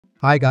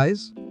Hi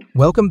guys,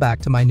 welcome back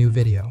to my new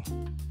video.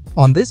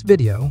 On this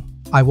video,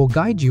 I will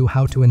guide you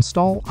how to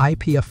install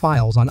IPA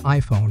files on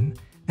iPhone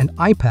and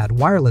iPad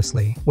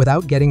wirelessly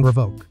without getting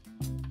Revoke.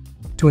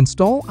 To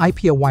install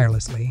IPA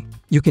wirelessly,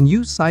 you can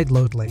use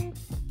Sideload.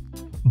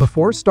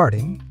 Before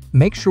starting,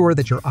 make sure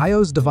that your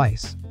iOS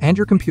device and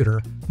your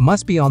computer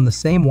must be on the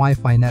same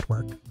Wi-Fi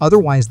network,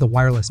 otherwise the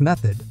wireless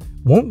method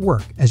won't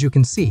work. As you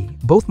can see,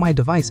 both my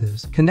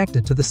devices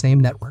connected to the same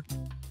network.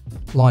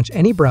 Launch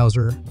any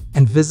browser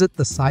and visit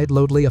the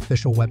Sideload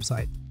official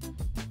website.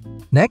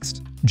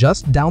 Next,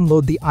 just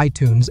download the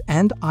iTunes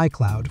and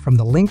iCloud from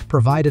the link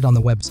provided on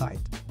the website.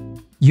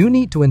 You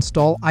need to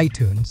install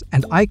iTunes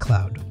and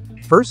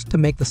iCloud first to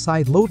make the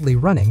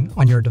Sideload running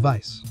on your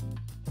device.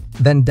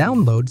 Then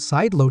download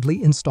Sideload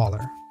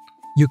installer.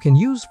 You can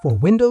use for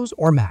Windows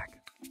or Mac.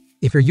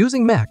 If you're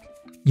using Mac,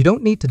 you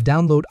don't need to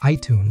download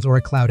iTunes or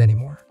iCloud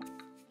anymore.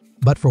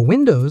 But for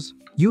Windows,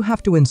 you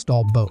have to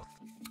install both.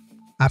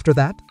 After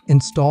that,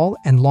 install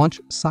and launch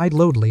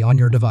Sideload on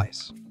your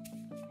device.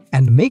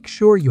 And make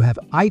sure you have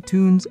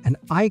iTunes and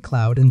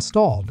iCloud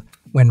installed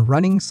when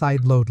running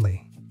Sideload.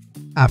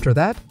 After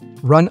that,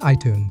 run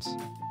iTunes.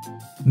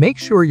 Make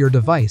sure your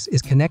device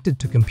is connected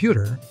to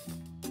computer,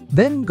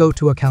 then go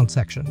to Account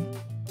section.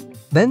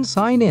 Then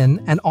sign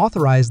in and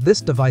authorize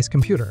this device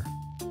computer.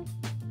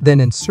 Then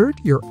insert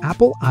your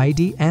Apple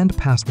ID and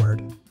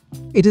password.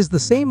 It is the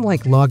same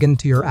like login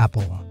to your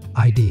Apple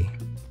ID.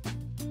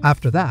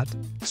 After that,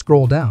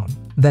 scroll down,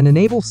 then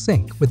enable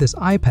sync with this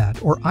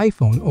iPad or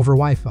iPhone over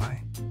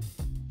Wi-Fi.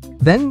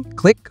 Then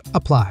click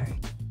Apply.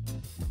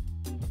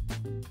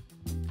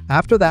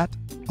 After that,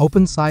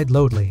 open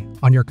Sideload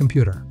on your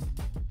computer.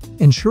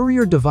 Ensure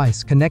your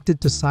device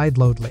connected to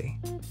Sideload.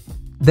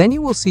 Then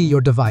you will see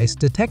your device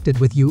detected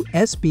with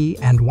USB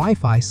and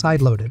Wi-Fi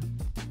sideloaded.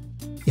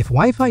 If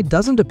Wi-Fi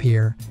doesn't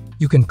appear,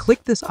 you can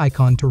click this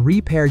icon to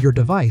repair your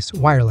device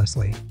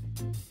wirelessly.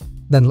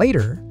 Then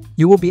later,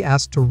 you will be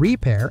asked to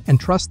repair and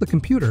trust the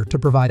computer to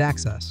provide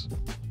access.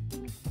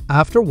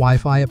 After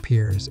Wi-Fi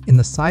appears in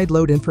the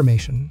Sideload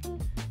information,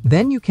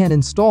 then you can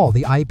install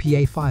the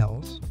IPA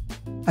files.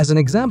 As an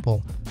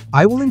example,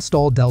 I will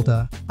install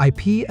Delta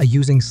IPA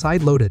using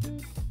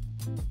Sideload.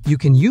 You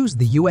can use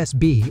the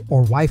USB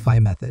or Wi-Fi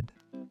method.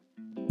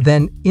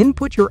 Then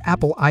input your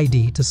Apple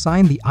ID to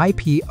sign the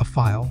IPA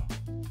file.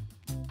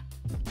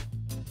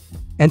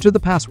 Enter the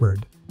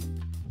password.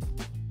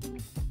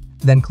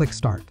 Then click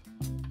Start.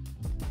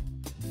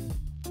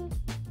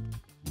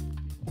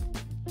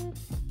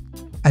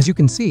 As you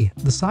can see,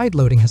 the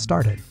Sideloading has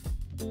started.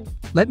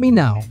 Let me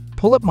now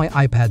pull up my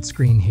iPad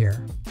screen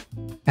here.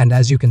 And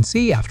as you can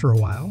see, after a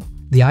while,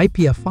 the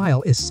IPA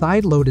file is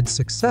sideloaded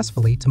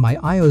successfully to my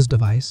iOS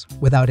device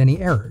without any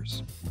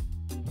errors.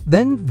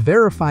 Then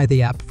verify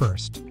the app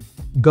first.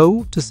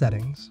 Go to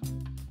Settings,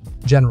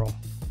 General,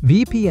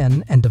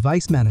 VPN and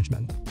Device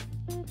Management,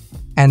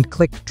 and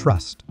click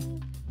Trust.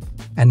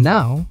 And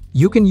now,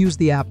 you can use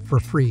the app for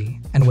free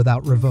and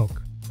without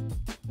Revoke.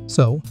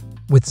 So,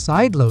 with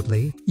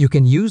Sideload, you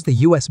can use the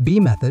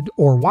USB method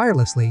or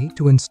wirelessly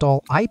to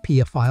install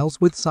IPA files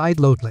with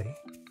Sideload.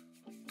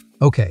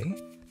 Okay,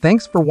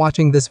 thanks for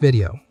watching this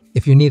video.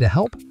 If you need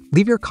help,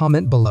 leave your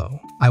comment below.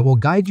 I will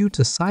guide you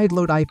to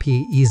Sideload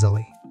IPA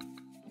easily.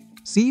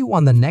 See you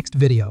on the next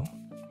video.